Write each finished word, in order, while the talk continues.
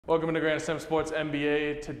Welcome to Grand Slam Sports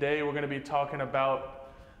NBA. Today we're going to be talking about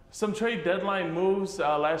some trade deadline moves.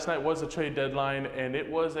 Last night was a trade deadline, and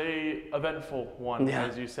it was a eventful one,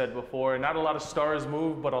 as you said before. Not a lot of stars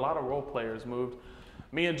moved, but a lot of role players moved.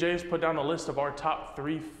 Me and Jace put down a list of our top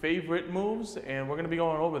 3 favorite moves, and we're going to be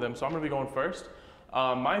going over them. So I'm going to be going first.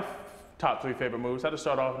 My top 3 favorite moves. I had to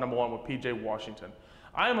start off number 1 with P.J. Washington.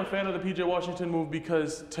 I am a fan of the P.J. Washington move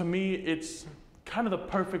because, to me, it's kind of the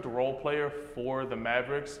perfect role player for the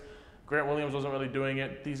Mavericks. Grant Williams wasn't really doing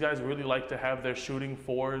it. These guys really like to have their shooting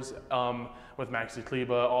fours with Maxi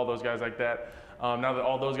Kleber, all those guys like that. Now that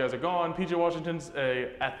all those guys are gone, P.J. Washington's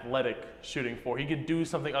a athletic shooting four. He can do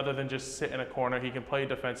something other than just sit in a corner. He can play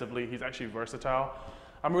defensively. He's actually versatile.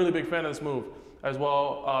 I'm a really big fan of this move. As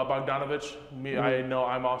well, Bogdanovich, I know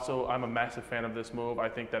I'm a massive fan of this move. I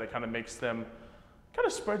think that it kind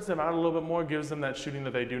of spreads them out a little bit more, gives them that shooting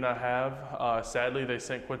that they do not have. Sadly, they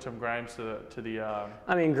sent Quentin Grimes to the.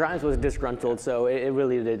 I mean, Grimes was disgruntled, so it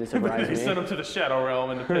really didn't surprise me. He sent him to the Shadow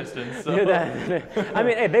Realm in the Pistons. So. I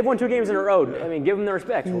mean, hey, they've won 2 games in a row. I mean, give them the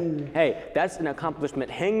respect. Hey, that's an accomplishment.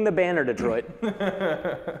 Hang the banner, Detroit.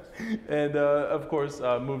 And of course,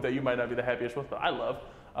 a move that you might not be the happiest with, but I love.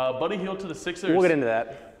 Buddy Hield to the Sixers. We'll get into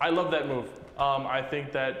that. I love that move. I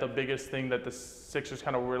think that the biggest thing that the Sixers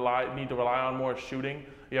kind of need to rely on more is shooting.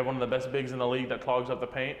 You have one of the best bigs in the league that clogs up the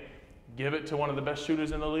paint. Give it to one of the best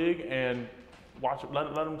shooters in the league and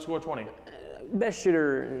let him score 20. Best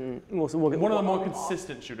shooter, one of the more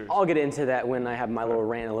consistent shooters. I'll get into that when I have my little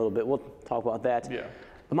rant a little bit. We'll talk about that. Yeah.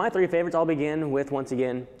 But my 3 favorites, I'll begin with, once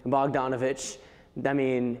again, Bogdanovich. I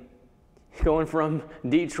mean, going from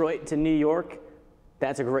Detroit to New York,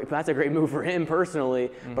 that's a great move for him personally,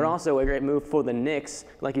 but also a great move for the Knicks.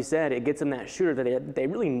 Like you said, it gets them that shooter that they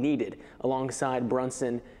really needed alongside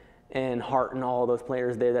Brunson and Hart and all those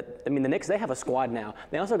players there. The Knicks, they have a squad now.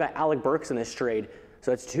 They also got Alec Burks in this trade.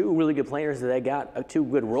 So it's 2 really good players that they got, 2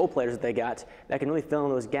 good role players that they got that can really fill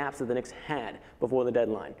in those gaps that the Knicks had before the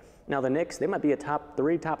deadline. Now the Knicks, they might be a top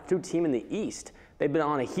 3, top 2 team in the East. They've been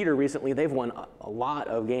on a heater recently. They've won a lot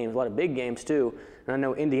of games, a lot of big games too. And I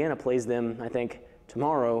know Indiana plays them, I think,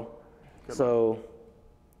 tomorrow, so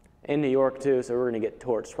in New York too, so we're going to get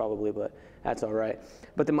torched probably, but that's all right.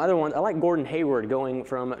 But the other ones, I like Gordon Hayward going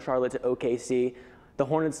from Charlotte to OKC. The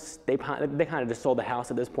Hornets, they kind of just sold the house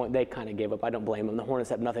at this point. They kind of gave up. I don't blame them. The Hornets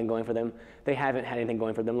have nothing going for them. They haven't had anything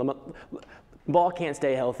going for them. Ball can't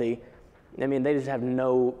stay healthy. I mean, they just have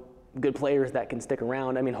no good players that can stick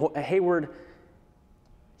around. I mean, Hayward,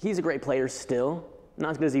 he's a great player still,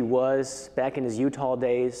 not as good as he was back in his Utah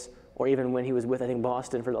days, or even when he was with, I think,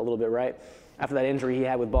 Boston for a little bit, right? After that injury he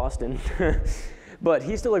had with Boston. But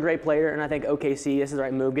he's still a great player, and I think OKC, this is the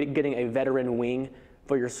right move, getting a veteran wing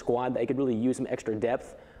for your squad that could really use some extra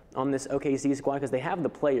depth on this OKC squad, because they have the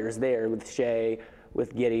players there with Shea,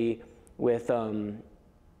 with Giddey, with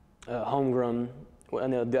Holmgren,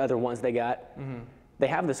 and the other ones they got. They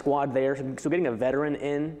have the squad there, so getting a veteran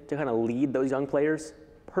in to kind of lead those young players,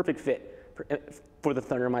 perfect fit for the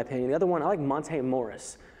Thunder, in my opinion. The other one, I like Monte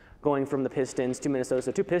Morris, going from the Pistons to Minnesota.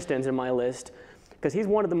 So 2 Pistons in my list, because he's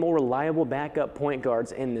one of the more reliable backup point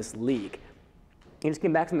guards in this league. He just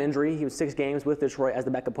came back from injury. He was 6 games with Detroit as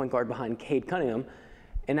the backup point guard behind Cade Cunningham,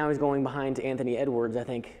 and now he's going behind Anthony Edwards, I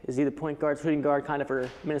think. Is he the point guard, shooting guard kind of for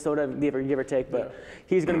Minnesota, give or take, but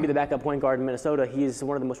he's going to be the backup point guard in Minnesota. He's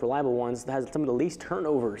one of the most reliable ones that has some of the least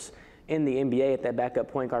turnovers in the NBA at that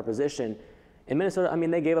backup point guard position. In Minnesota, I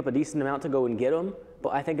mean, they gave up a decent amount to go and get him,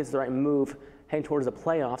 but I think it's the right move heading towards the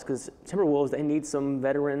playoffs, because Timberwolves, they need some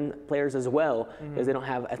veteran players as well, because they don't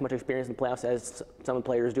have as much experience in the playoffs as some of the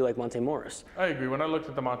players do, like Monte Morris. I agree. When I looked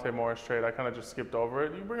at the Monte Morris trade, I kind of just skipped over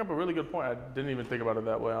it. You bring up a really good point. I didn't even think about it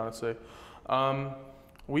that way, honestly.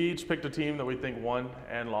 We each picked a team that we think won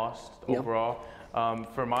and lost overall.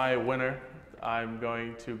 For my winner, I'm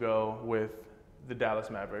going to go with the Dallas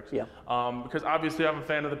Mavericks. Because obviously I'm a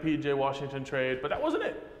fan of the P.J. Washington trade, but that wasn't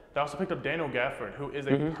it. They also picked up Daniel Gafford, who is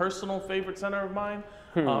a personal favorite center of mine.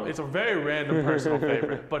 It's a very random personal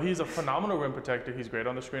favorite, but he's a phenomenal rim protector. He's great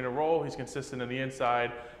on the screen and roll. He's consistent in the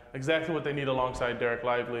inside. Exactly what they need alongside Derek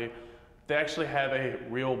Lively. They actually have a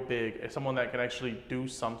real big, someone that can actually do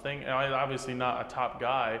something. And obviously not a top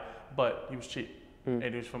guy, but he was cheap.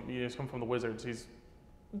 And he's come from the Wizards. He's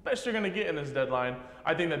the best you're going to get in this deadline.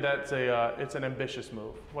 I think that's it's an ambitious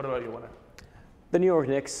move. What about you, winner? The New York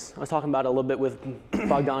Knicks, I was talking about it a little bit with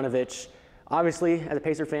Bogdanovich. Obviously, as a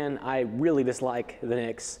Pacer fan, I really dislike the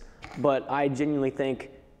Knicks, but I genuinely think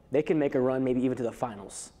they can make a run maybe even to the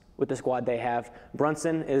finals with the squad they have.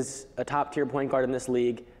 Brunson is a top-tier point guard in this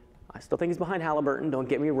league. I still think he's behind Halliburton, don't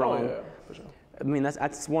get me wrong. Oh, yeah, for sure. I mean,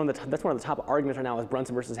 that's one of the top arguments right now is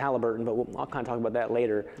Brunson versus Halliburton, but I'll kind of talk about that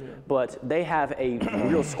later. Yeah. But they have a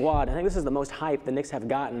real squad. I think this is the most hype the Knicks have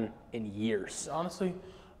gotten in years. Honestly,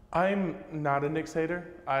 I'm not a Knicks hater.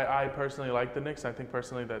 I personally like the Knicks. I think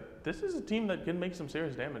personally that this is a team that can make some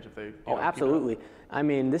serious damage if they. Absolutely. I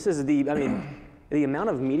mean, the amount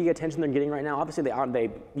of media attention they're getting right now, obviously they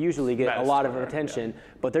usually get a lot of attention,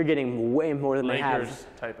 but they're getting way more than they have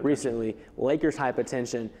recently. Lakers type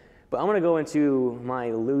attention. But I'm going to go into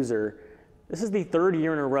my loser. This is the third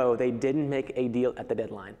year in a row they didn't make a deal at the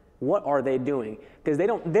deadline. What are they doing? Because they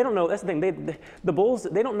don't know. That's the thing. The Bulls,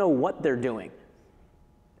 they don't know what they're doing.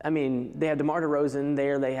 I mean, they have DeMar DeRozan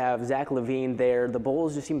there. They have Zach LaVine there. The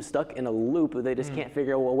Bulls just seem stuck in a loop. They just can't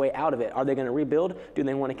figure out a way out of it. Are they going to rebuild? Do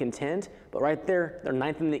they want to contend? But right there, they're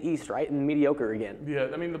ninth in the East, right? And mediocre again. Yeah,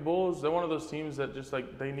 I mean, the Bulls, they're one of those teams that just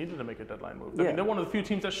they needed to make a deadline move. I mean, they're one of the few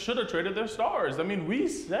teams that should have traded their stars. I mean,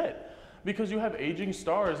 reset. Because you have aging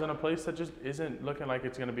stars in a place that just isn't looking like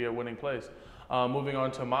it's going to be a winning place. Moving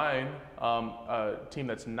on to mine, a team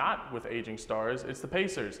that's not with aging stars, it's the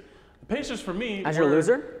Pacers. The Pacers, for me, as your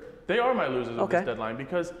loser? They are my losers of this deadline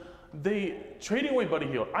because trading away Buddy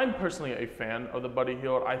Hield. I'm personally a fan of the Buddy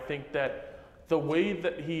Hield. I think that the way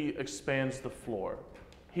that he expands the floor,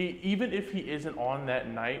 even if he isn't on that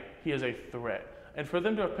night, he is a threat. And for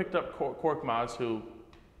them to have picked up Korkmaz, who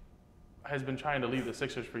has been trying to leave the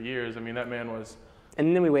Sixers for years, I mean, that man was.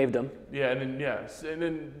 And then we waived him. Yeah, and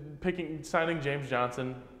then signing James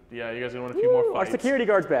Johnson. Yeah, you guys are going to win a few more fights. Our security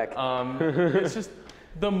guard's back. It's just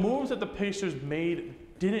the moves that the Pacers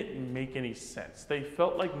made didn't make any sense. They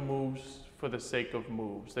felt like moves for the sake of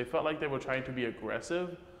moves. They felt like they were trying to be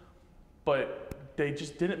aggressive, but they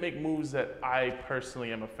just didn't make moves that I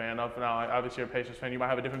personally am a fan of. Now, obviously, you're a Pacers fan. You might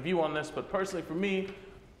have a different view on this, but personally, for me,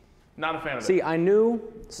 not a fan of it. See, I knew,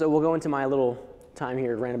 so we'll go into my little time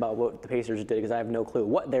here to rant about what the Pacers did because I have no clue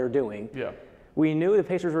what they're doing. Yeah. We knew the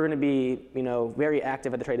Pacers were going to be, very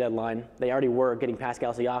active at the trade deadline. They already were getting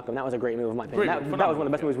Pascal Siakam. That was a great move in my opinion. That was one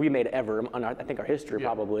of the best moves we made ever on I think our history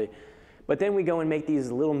probably. But then we go and make these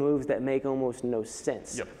little moves that make almost no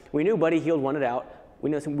sense. Yep. We knew Buddy Hield wanted out. We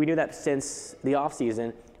knew that since the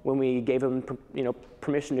offseason when we gave him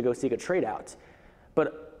permission to go seek a trade out.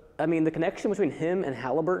 But I mean the connection between him and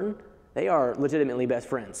Halliburton, they are legitimately best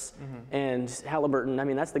friends. Mm-hmm. And Halliburton, I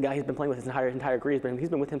mean, that's the guy he's been playing with his entire career. He's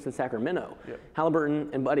been with him since Sacramento. Yep. Halliburton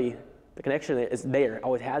and Buddy, the connection is there,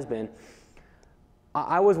 always has been.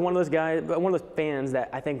 I was one of those guys, one of those fans that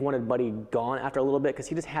I think wanted Buddy gone after a little bit because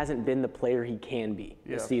he just hasn't been the player he can be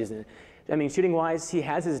this season. I mean, shooting-wise, he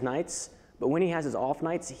has his nights, but when he has his off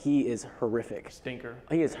nights, he is horrific. Stinker.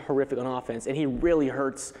 He is horrific on offense, and he really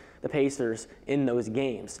hurts the Pacers in those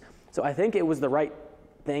games. So I think it was the right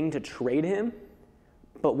thing to trade him,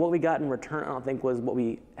 but what we got in return I don't think was what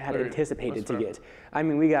we had anticipated to get. I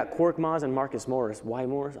mean, we got Korkmaz and Marcus Morris. Why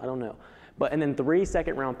Morris? I don't know. And then 3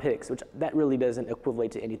 second-round picks, which that really doesn't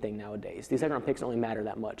equate to anything nowadays. These second-round picks don't really matter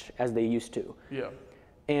that much as they used to. Yeah.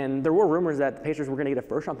 And there were rumors that the Pacers were going to get a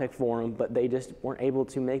first-round pick for him, but they just weren't able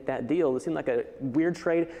to make that deal. It seemed like a weird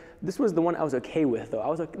trade. This was the one I was okay with,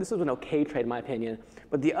 though. This was an okay trade, in my opinion.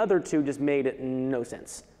 But the other two just made no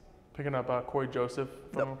sense. Picking up Corey Joseph.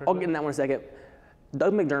 I'll get in that one in a second.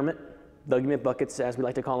 Doug McDermott, Doug McBuckets, as we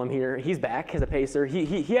like to call him here. He's back as a Pacer.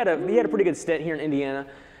 He had a pretty good stint here in Indiana.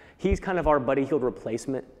 He's kind of our Buddy Hield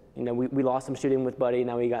replacement. We lost some shooting with Buddy.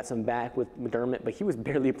 Now we got some back with McDermott, but he was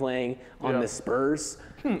barely playing on the Spurs.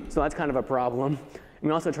 So that's kind of a problem. We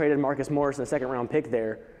also traded Marcus Morris in the second-round pick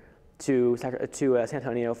there to San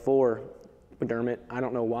Antonio for McDermott. I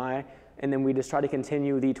don't know why. And then we just tried to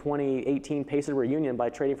continue the 2018 Pacers reunion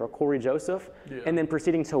by trading for Corey Joseph and then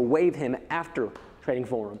proceeding to waive him after trading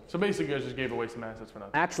for him. So basically, you guys just gave away some assets for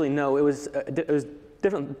nothing. Actually, no. It was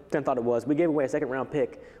different than I thought it was. We gave away a second-round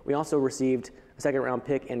pick. We also received a second-round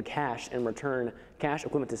pick in cash in return, cash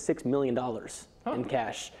equivalent to $6 million in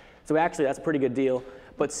cash. So actually, that's a pretty good deal.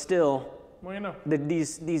 But still,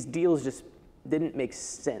 these deals just didn't make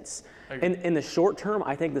sense. In the short term,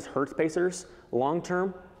 I think this hurts Pacers. Long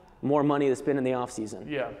term, more money to spend in the offseason.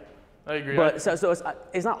 Yeah, I agree. But so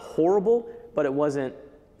it's not horrible, but it wasn't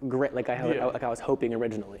great like I was hoping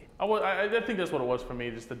originally. I think that's what it was for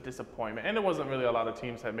me, just the disappointment. And there wasn't really a lot of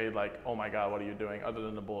teams that made like, oh my God, what are you doing, other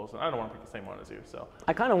than the Bulls. And I don't want to pick the same one as you. So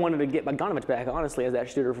I kind of wanted to get Bogdanovich back, honestly, as that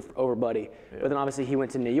shooter over Buddy. But then obviously he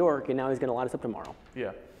went to New York, and now he's going to light us up tomorrow.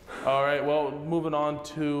 Yeah. All right, well, moving on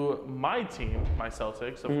to my team, my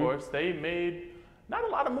Celtics, of course. They made not a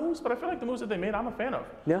lot of moves, but I feel like the moves that they made, I'm a fan of.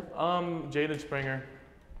 Yeah. Jaden Springer,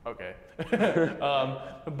 okay.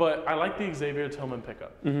 But I like the Xavier Tillman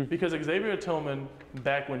pickup because Xavier Tillman,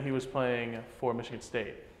 back when he was playing for Michigan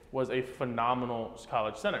State, was a phenomenal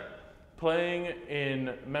college center. Playing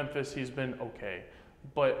in Memphis, he's been okay.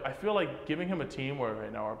 But I feel like giving him a team where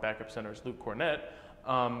right now our backup center is Luke Cornett.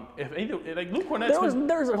 If any, like Luke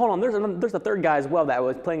Cornett, there's a third guy as well that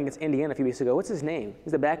was playing against Indiana a few weeks ago. What's his name?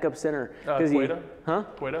 He's the backup center. Queta.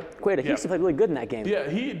 Queta. He used to play really good in that game. Yeah,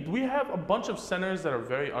 we have a bunch of centers that are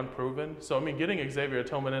very unproven. So I mean, getting Xavier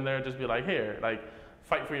Tillman in there, just be like, here, like,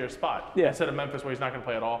 fight for your spot. Yeah. Instead of Memphis, where he's not going to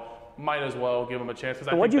play at all, might as well give him a chance.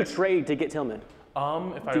 What'd you trade to get Tillman?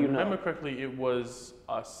 If I remember correctly, it was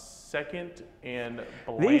a second and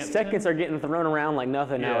Blanton. These seconds are getting thrown around like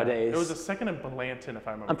nothing nowadays. It was a second and Blanton, if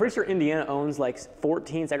I remember. I'm pretty sure Indiana owns like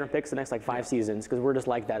 14 second picks the next like 5 seasons because we're just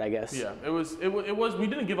like that, I guess. Yeah, it was. We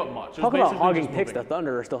didn't give up much. Talk about hogging picks. The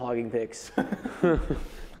Thunder are still hogging picks.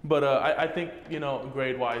 But I think,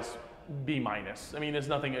 grade-wise, B-. I mean, it's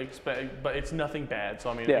nothing but it's nothing bad. So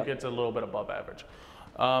I mean, it gets a little bit above average.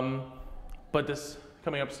 But this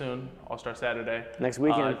coming up soon, All-Star Saturday. Next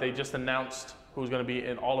weekend. They just announced who's going to be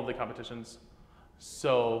in all of the competitions.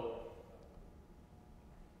 So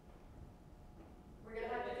we're gonna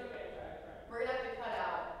have to cut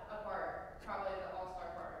out a part, probably the All-Star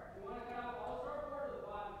part. You want to cut out the All-Star part or the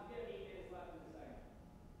bottom? It's going to be 8 minutes left in the second.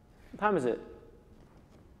 What time is it?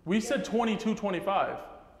 we said 22:25.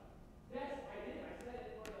 Yes, I did. I said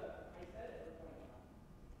it for 25.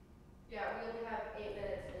 Yeah, we only have 8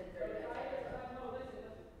 minutes and 30 minutes. No,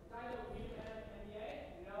 listen. I know we have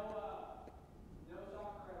NBA, no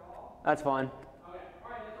soccer at all. That's fine. Okay, all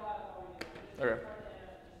right, that's all we need. Okay.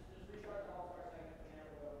 Just restart the All-Star segment from there.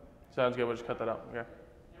 We'll go. Sounds good. We'll just cut that out. Okay. And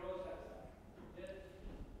we'll just cut this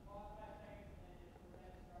out. Just pause that thing and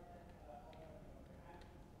just start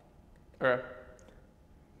that. Okay.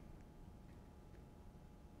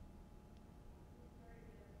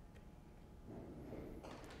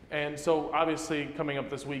 And so, obviously, coming up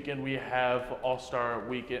this weekend, we have All-Star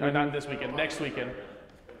Weekend. Not this weekend, next weekend.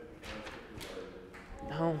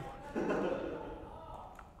 No.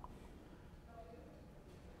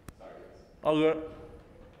 All good.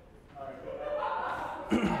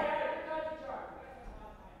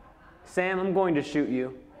 Sam, I'm going to shoot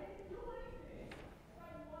you.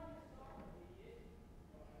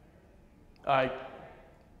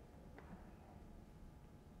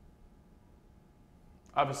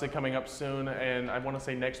 Obviously coming up soon, and I want to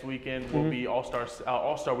say next weekend will be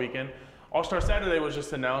All-Star Weekend. All-Star Saturday was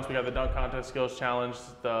just announced. We got the dunk contest, skills challenge,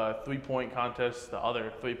 the three-point contest, the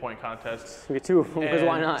other three-point contest. We get 2 of them, because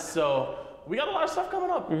why not? So we got a lot of stuff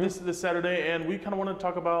coming up this Saturday, and we kind of want to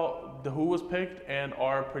talk about who was picked and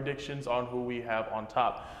our predictions on who we have on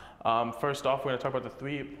top. First off, we're going to talk about the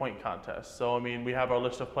three-point contest. So, I mean, we have our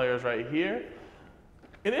list of players right here.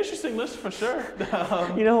 An interesting list for sure.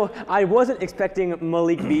 I wasn't expecting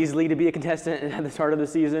Malik Beasley to be a contestant at the start of the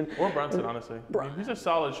season. Or Brunson, honestly. I mean, he's a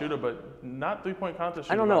solid shooter, but not three-point contest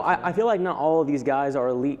shooter. I don't know. I feel like not all of these guys are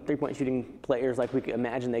elite three-point shooting players like we could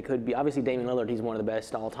imagine they could be. Obviously, Damian Lillard, he's one of the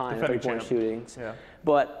best all time in three-point shootings. Yeah.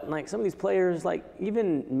 But like some of these players, like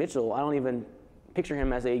even Mitchell, I don't even picture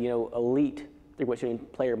him as a elite three-point shooting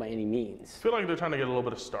player by any means. I feel like they're trying to get a little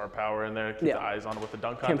bit of star power in there, keep the eyes on it with the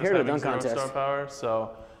dunk contest. Compared to the dunk contest. Star power,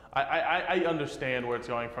 so I understand where it's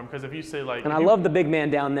going from, because if you say like... And I love the big man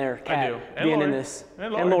down there, Cat, being in this.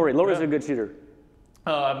 And Laurie. Laurie's a good shooter.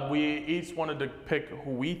 We each wanted to pick who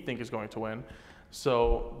we think is going to win.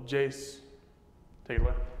 So, Jace, take it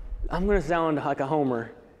away. I'm going to sound like a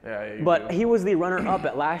homer. Yeah, but he was the runner-up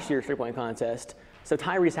at last year's three-point contest. So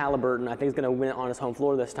Tyrese Halliburton, I think, is going to win it on his home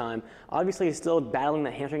floor this time. Obviously, he's still battling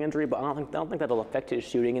the hamstring injury, but I don't think that'll affect his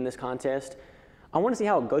shooting in this contest. I want to see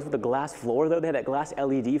how it goes with the glass floor, though. They have that glass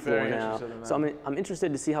LED floor now. So I'm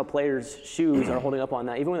interested to see how players' shoes are holding up on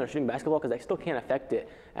that, even when they're shooting basketball, because they still can't affect it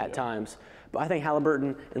at times. But I think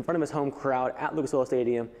Halliburton, in front of his home crowd at Lucas Oil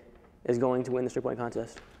Stadium, is going to win the three-point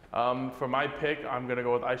contest. For my pick, I'm going to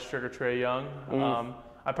go with Ice Trigger Trae Young.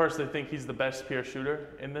 I personally think he's the best pure shooter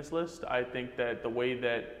in this list. I think that the way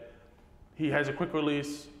that he has a quick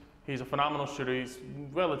release, he's a phenomenal shooter. He's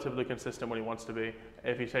relatively consistent when he wants to be,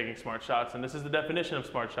 if he's taking smart shots. And this is the definition of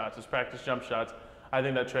smart shots, is practice jump shots. I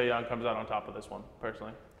think that Trae Young comes out on top of this one,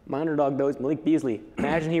 personally. My underdog, though, is Malik Beasley.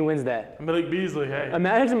 Imagine he wins that. Malik Beasley, hey.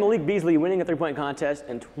 Imagine Malik Beasley winning a three-point contest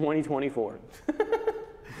in 2024.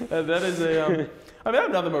 That is a... I mean, I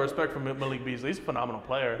have nothing but respect for Malik Beasley. He's a phenomenal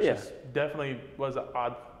player. Yeah. Just definitely was an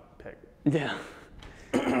odd pick. Yeah.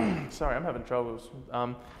 Sorry, I'm having troubles.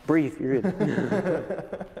 Breathe, you're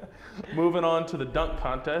good. Moving on to the dunk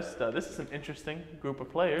contest. This is an interesting group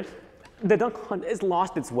of players. The dunk hunt has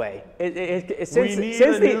lost its way. We need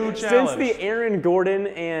a new challenge. Since the Aaron Gordon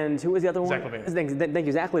and who was the other one? Zach LaVine. Thank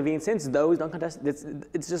you, Zach LaVine. Since those dunk contests,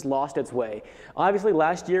 it's just lost its way. Obviously,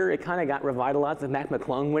 last year it kind of got revitalized with Mac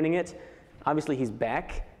McClung winning it. Obviously, he's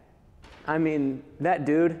back. I mean, that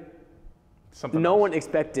dude. No one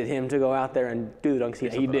expected him to go out there and do the dunks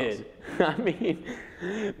he did. I mean,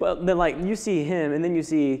 but then like you see him, and then you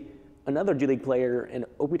see another G League player and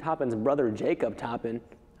Obi Toppin's brother Jacob Toppin.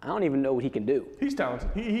 I don't even know what he can do. He's talented.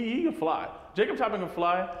 He can fly. Jacob Toppin can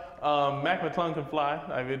fly. Mac McClung can fly.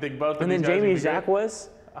 I mean, I think both of these guys. And then Jamie Jacques.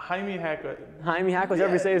 Jaime Jacques. Jaime Jacques,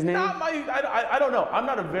 ever say his name? I don't know. I'm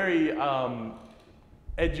not a very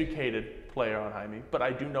educated player on Jaime, but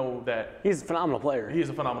I do know that he's a phenomenal player. He's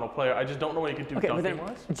a phenomenal player. I just don't know what he can do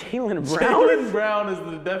dunking-wise. Jaylen Brown? Jaylen Brown is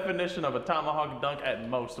the definition of a tomahawk dunk at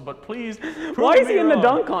most, but please why is he in the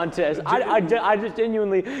dunk contest? I just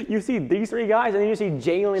genuinely, you see these three guys, and then you see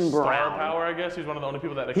Jaylen Brown. Star power, I guess. He's one of the only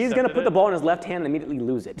people that he's going to put the ball in his left hand and immediately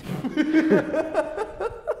lose it.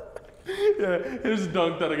 Yeah, here's a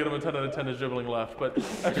dunk that'll get him a 10 out of 10 is dribbling left, but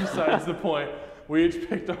besides the point. We each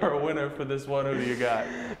picked our winner for this one. Who do you got?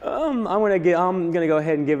 I'm gonna go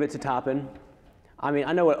ahead and give it to Toppin. I mean,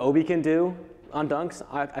 I know what Obi can do on dunks.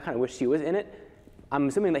 I kind of wish he was in it. I'm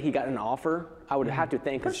assuming that he got an offer. I would have to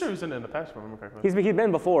think. Pretty sure he was in it in the past, if I remember correctly. He's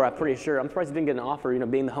been before. I'm pretty sure. I'm surprised he didn't get an offer.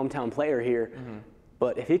 Being the hometown player here.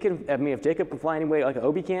 But if he can, if Jacob can fly anyway like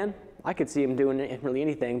Obi can, I could see him doing really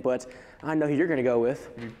anything. But I know who you're gonna go with.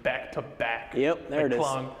 Back to back. Yep, there it is.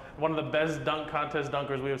 One of the best dunk contest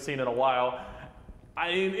dunkers we have seen in a while.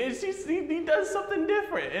 I mean, he does something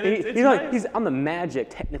different, and it's nice. He's on the Magic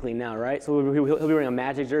technically now, right? So he'll be wearing a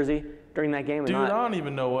Magic jersey during that game. Dude, I don't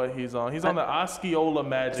even know what he's on. He's on the Osceola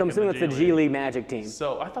Magic. So I'm assuming it's the G League Magic team.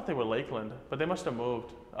 So I thought they were Lakeland, but they must have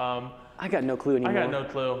moved. I got no clue anymore. I got no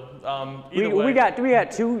clue. We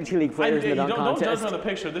got two G League players in the dunk contest. Don't judge me on the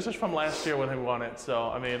picture. This is from last year when he won it. So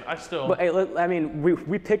I mean, But hey, I mean,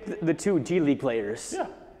 we picked the two G League players. Yeah.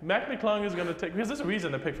 Mac McClung is going to take, because there's a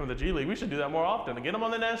reason to pick from the G League. We should do that more often and get them on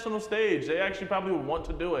the national stage. They actually probably would want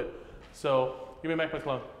to do it. So give me Mac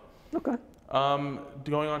McClung. Okay.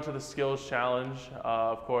 Going on to the skills challenge,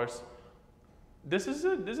 of course. This is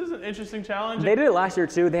an interesting challenge. They did it last year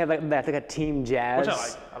too. They have like a team jazz. Which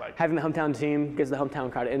I like. Having the hometown team gets the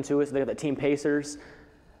hometown crowd into it. So they got the team Pacers.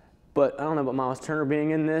 But I don't know about Miles Turner being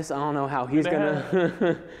in this. I don't know how he's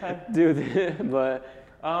gonna do this. But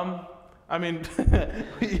I mean,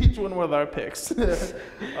 each one with our picks.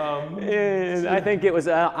 And I think it was.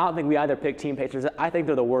 I don't think we either picked Team Pacers. I think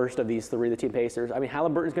they're the worst of these three, the Team Pacers. I mean,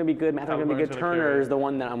 Halliburton's going to be good. Matthew's going to be good. Turner is the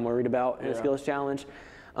one that I'm worried about in the skills challenge.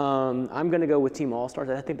 I'm going to go with Team All Stars.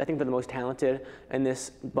 I think they're the most talented in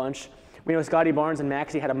this bunch. We know Scotty Barnes and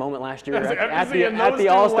Maxey had a moment last year at the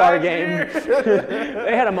All-Star game.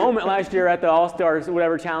 They had a moment last year at the All-Stars,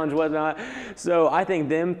 whatever challenge was not. So I think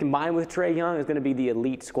them combined with Trae Young is going to be the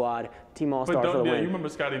elite squad. Team All-Stars for the win. You remember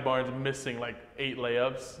Scotty Barnes missing like 8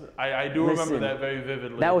 layups? I do remember that very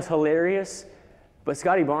vividly. That was hilarious. But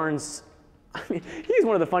Scotty Barnes, I mean, he's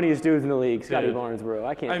one of the funniest dudes in the league, Scotty Barnes, bro.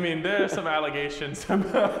 I can't. I mean, there are some allegations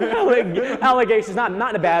about allegations, not in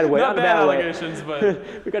a bad way. Not bad allegations,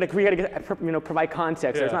 but we gotta get, provide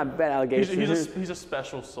context. Yeah. It's not bad allegations. He's a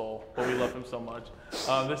special soul, but we love him so much.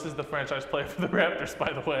 This is the franchise player for the Raptors,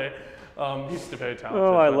 by the way. He's very talented.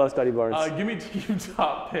 Oh, I love Scotty Barnes. Give me team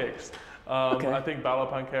top picks. Okay. I think Balo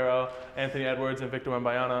Pancaro, Anthony Edwards, and Victor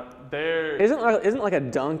Wembanyama. Isn't like a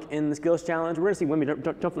dunk in the skills challenge? We're gonna see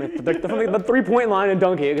Wemby jump from the 3-point line and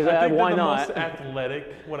dunk it because why not? The most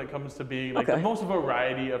athletic when it comes to being the most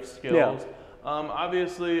variety of skills. Yeah.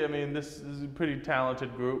 Obviously, I mean, this is a pretty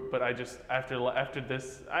talented group, but I just after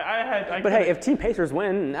this, But hey, if Team Pacers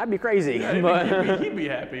win, that'd be crazy. Yeah, he'd be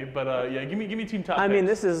happy. But yeah, give me team top. I mean,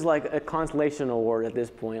 this is like a consolation award at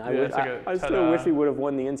this point. I still wish we would have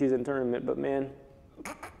won the in-season tournament, but man,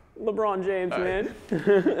 LeBron James, man.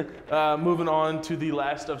 Moving on to the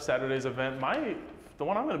last of Saturday's event, the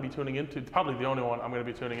one I'm going to be tuning into, probably the only one I'm going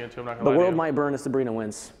to be tuning into. I'm not going to lie to you. The world might burn if Sabrina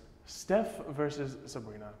wins. Steph versus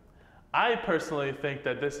Sabrina. I personally think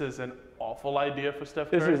that this is an awful idea for Steph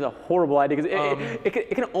Curry. This is a horrible idea because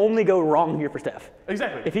it can only go wrong here for Steph.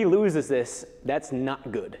 Exactly. If he loses this, that's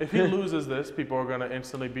not good. If he loses this, people are going to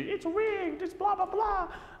instantly be, it's rigged, it's blah, blah, blah.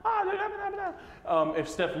 If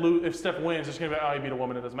Steph wins, it's going to be, oh, he beat a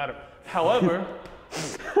woman, it doesn't matter. However,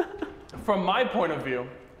 from my point of view,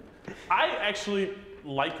 I actually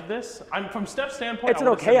like this. From Steph's standpoint, it's an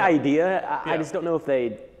okay idea. I just don't know if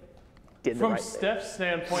they did the right thing. From Steph's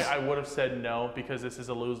standpoint, I would have said no because this is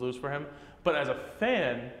a lose-lose for him. But as a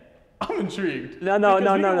fan, I'm intrigued. No. Two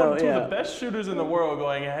of the best shooters in the world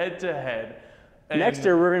going head-to-head. Next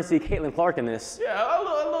year, we're going to see Caitlin Clark in this. Yeah, a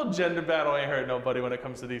little gender battle ain't hurt nobody when it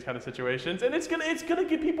comes to these kind of situations, and it's gonna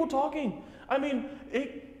get people talking. I mean,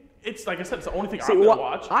 it's like I said, it's the only thing I'm gonna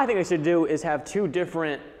watch. I think they should do is have two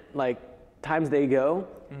different times they go.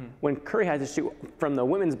 When Curry has to shoot from the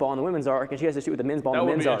women's ball in the women's arc, and she has to shoot with the men's ball in the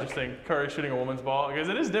men's arc. That would be interesting. Curry shooting a women's ball, because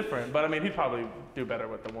it is different. But I mean, he'd probably do better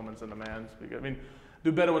with the women's than the men's. Because, I mean,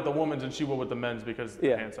 do better with the women's than she will with the men's because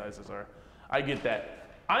the hand sizes are. I get that.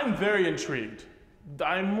 I'm very intrigued.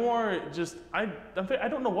 I'm more just I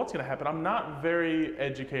don't know what's gonna happen. I'm not very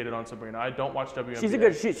educated on Sabrina. I don't watch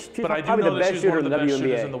WNBA. She's but I do probably know the that best she's shooter one of the in the best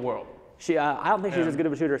shooters WNBA. in the world. I don't think she's as good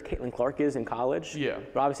of a shooter as Caitlin Clark is in college. Yeah.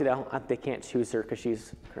 But obviously they can't choose her because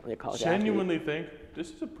she's currently a college athlete. Genuinely think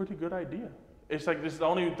this is a pretty good idea. It's like this. The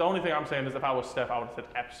only thing I'm saying is if I was Steph, I would have said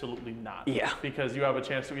absolutely not. Yeah. Because you have a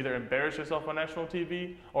chance to either embarrass yourself on national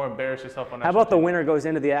TV or embarrass yourself on national TV. How about the winner goes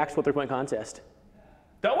into the actual 3-point contest?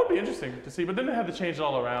 That would be interesting to see, but then they have to change it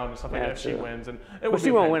all around and stuff like that if she wins. And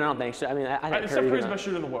she won't win, I don't think. I mean, I think Steph Curry's the best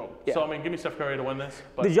shooter in the world. Yeah. So, I mean, give me Steph Curry to win this.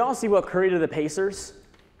 But did y'all see what Curry did to the Pacers?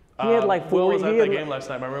 He had like 40. Will was at the game last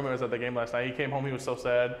night. My roommate was at the game last night. He came home, he was so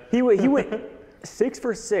sad. He went 6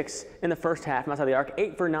 for 6 in the first half from outside the arc,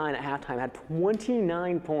 8 for 9 at halftime, had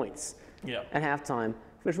 29 points at halftime.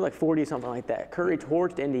 Finished with like 40 something like that. Curry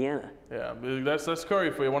torched Indiana. Yeah, that's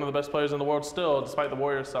Curry for you. One of the best players in the world still, despite the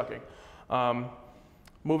Warriors sucking.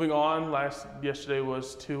 Moving on, yesterday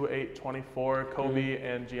was 2/8/24, Kobe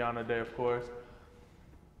and Gianna Day, of course.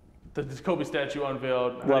 The Kobe statue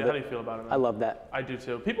unveiled. How do you feel about it, man? I love that. I do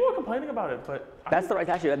too. People were complaining about it, but that's the right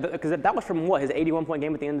statue, because that was from his 81-point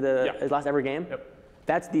game at the end of his last ever game. Yep.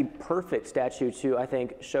 That's the perfect statue to, I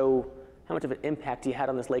think, show how much of an impact he had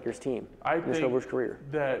on this Lakers team in his career.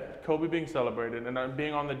 That Kobe being celebrated and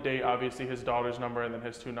being on the date, obviously his daughter's number and then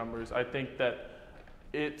his 2 numbers. I think that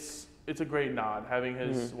it's a great nod having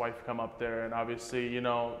his wife come up there, and obviously,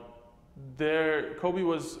 Kobe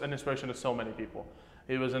was an inspiration to so many people.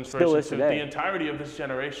 He was an inspiration to the entirety of this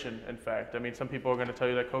generation, in fact. I mean, some people are going to tell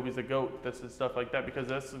you that Kobe's the GOAT, this is stuff like that, because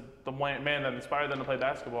that's the man that inspired them to play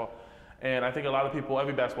basketball. And I think a lot of people,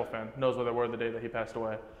 every basketball fan, knows where they were the day that he passed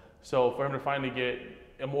away. So for him to finally get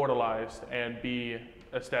immortalized and be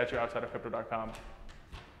a statue outside of Crypto.com,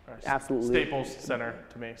 absolutely. Staples Center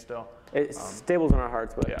to me still. It's Staples in our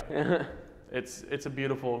hearts, but yeah, it's a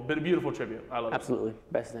beautiful tribute. I love it. Absolutely,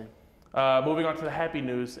 best thing. Moving on to the happy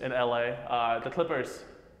news in LA, the Clippers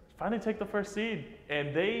finally take the first seed,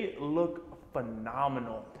 and they look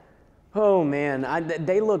phenomenal. Oh man,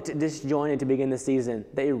 they looked disjointed to begin the season.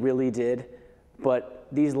 They really did, but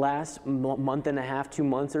these last month and a half, 2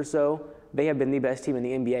 months or so, they have been the best team in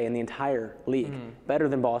the NBA in the entire league. Better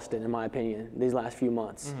than Boston, in my opinion, these last few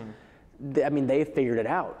months. I mean, they've figured it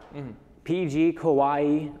out. PG,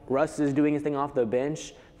 Kawhi, Russ is doing his thing off the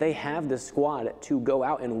bench. They have the squad to go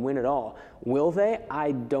out and win it all. Will they?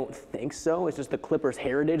 I don't think so. It's just the Clippers'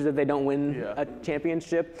 heritage that they don't win a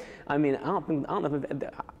championship. I mean, I don't know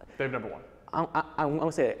if they've never won. I want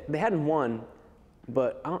to say they hadn't won,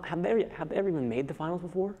 but have they ever even made the finals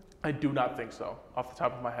before? I do not think so. Off the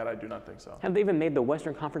top of my head, I do not think so. Have they even made the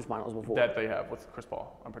Western Conference Finals before? That they have with Chris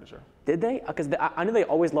Paul, I'm pretty sure. Did they? Because I knew they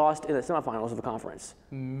always lost in the semifinals of the conference.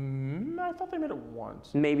 I thought they made it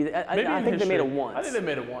once. Maybe. I think they made it once. I think they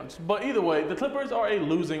made it once. But either way, the Clippers are a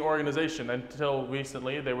losing organization. Until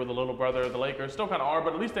recently, they were the little brother of the Lakers. Still kind of are,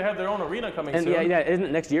 but at least they have their own arena coming soon. Yeah, isn't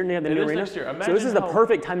it next year? They have the new arena? Next year. So this is the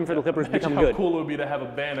perfect timing for the Clippers to become good. How cool it would be to have a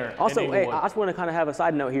banner. Also, I just want to kind of have a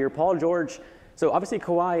side note here. Paul George. So obviously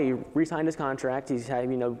Kawhi re-signed his contract. He's going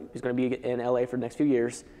to be in LA for the next few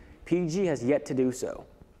years. PG has yet to do so.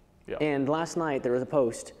 Yeah. And last night there was a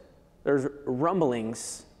post. There's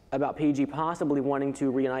rumblings about PG possibly wanting to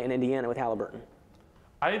reunite in Indiana with Halliburton.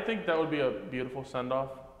 I think that would be a beautiful send-off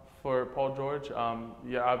for Paul George.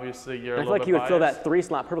 Obviously you're a little bit biased. I feel like he would fill that 3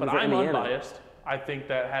 slot perfectly for Indiana. But I'm unbiased. I think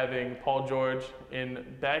that having Paul George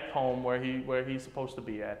back home where he's supposed to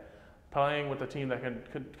be at, playing with a team that can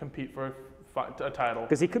compete for a title.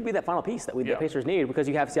 Because he could be that final piece that the Pacers need, because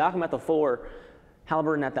you have Siakam at the 4,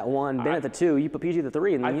 Halliburton at that 1, Ben at the 2, you put PG at the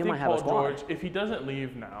 3, and then you might have a squad. I think Paul George, if he doesn't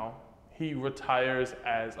leave now, he retires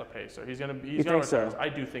as a Pacer. He's gonna retire. So? I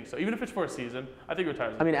do think so. Even if it's for a season, I think he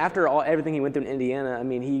retires. I mean, after everything he went through in Indiana, I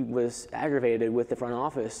mean, he was aggravated with the front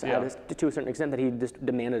office to a certain extent that he just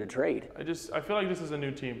demanded a trade. I feel like this is a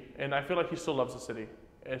new team, and I feel like he still loves the city.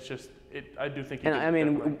 It's just, I do think he And I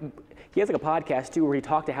mean, he has like a podcast too where he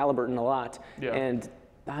talked to Halliburton a lot. Yeah. And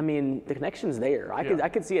I mean, the connection's there. I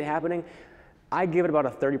could see it happening. I give it about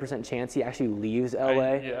a 30% chance he actually leaves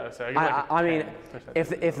LA. I mean,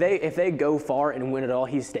 if they go far and win it all,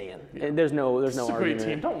 he's staying. Yeah. There's no argument. It's a great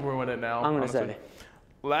team. Don't ruin it now. I'm going to say.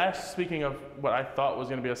 speaking of what I thought was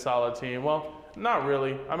going to be a solid team, well, not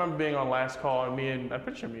really. I remember being on last call, and I'm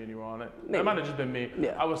pretty sure me and you were on it. Maybe. It might have just been me.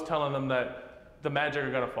 Yeah. I was telling them that the Magic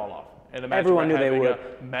are going to fall off. And the Magic Everyone are knew they having would.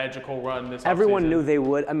 a magical run this Everyone offseason. knew they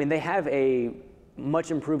would. I mean, they have a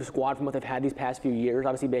much improved squad from what they've had these past few years.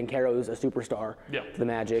 Obviously, Banchero is a superstar for the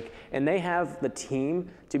Magic. And they have the team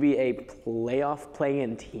to be a playoff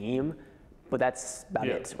play-in team, but that's about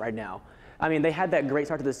it right now. I mean, they had that great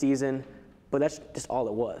start to the season, but that's just all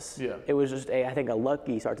it was. Yeah. It was just, I think, a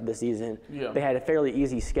lucky start to the season. Yeah. They had a fairly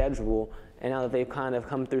easy schedule, and now that they've kind of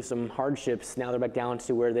come through some hardships, now they're back down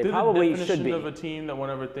to where they probably should be. Of a team that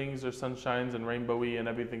whenever things are sunshines and rainbowy and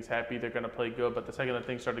everything's happy, they're going to play good. But the second that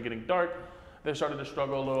things started getting dark, they started to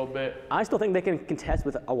struggle a little bit. I still think they can contest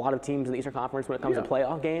with a lot of teams in the Eastern Conference when it comes to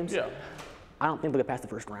playoff games. Yeah. I don't think they'll get past the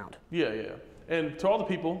first round. Yeah. And to all the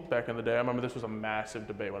people back in the day, I remember this was a massive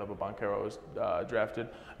debate whenever Banchero was drafted.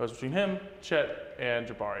 It was between him, Chet, and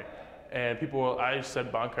Jabari. And I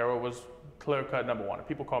said Banchero was clear-cut number one. And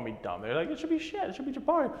people call me dumb. They're like, it should be Chet, it should be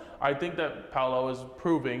Jabari. I think that Paolo is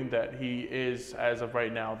proving that he is, as of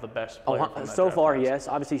right now, the best player from that So draft far, class. Yes.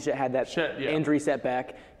 Obviously, Chet had that injury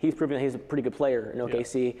setback. He's proven that he's a pretty good player in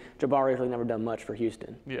OKC. Jabari has really never done much for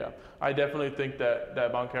Houston. Yeah, I definitely think that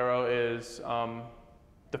Banchero is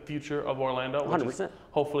the future of Orlando. 100%.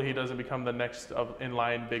 Hopefully he doesn't become the next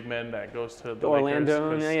inline big man that goes to the Orlando.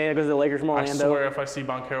 Lakers. Goes to the Lakers from Orlando. I swear if I see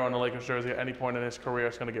Banchero on the Lakers jersey at any point in his career,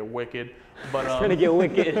 it's going to get wicked. But, it's going to get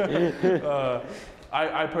wicked.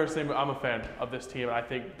 I personally, I'm a fan of this team. I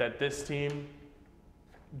think that this team,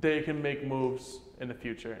 they can make moves in the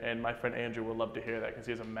future. And my friend Andrew would love to hear that because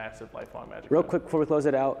he has a massive lifelong Magic Real fan. quick before we close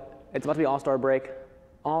it out, it's about to be All-Star break.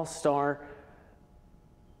 All-Star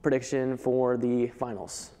prediction for the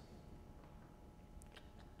finals.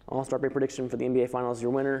 All-Star break prediction for the NBA Finals. Your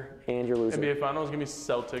winner and your loser. NBA Finals, give me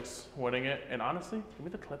Celtics winning it. And honestly, give me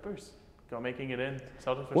the Clippers. Go making it in. Celtics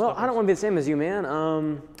versus Well, Clippers. I don't want to be the same as you,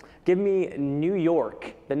 man. Give me New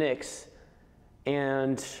York, the Knicks,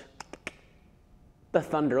 and the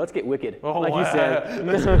Thunder. Let's get wicked, like you said.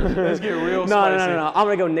 Let's get real spicy. No. I'm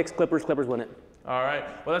going to go Knicks, Clippers. Clippers win it. All right.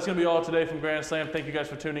 Well, that's going to be all today from Grand Slam. Thank you guys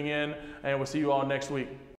for tuning in, and we'll see you all next week.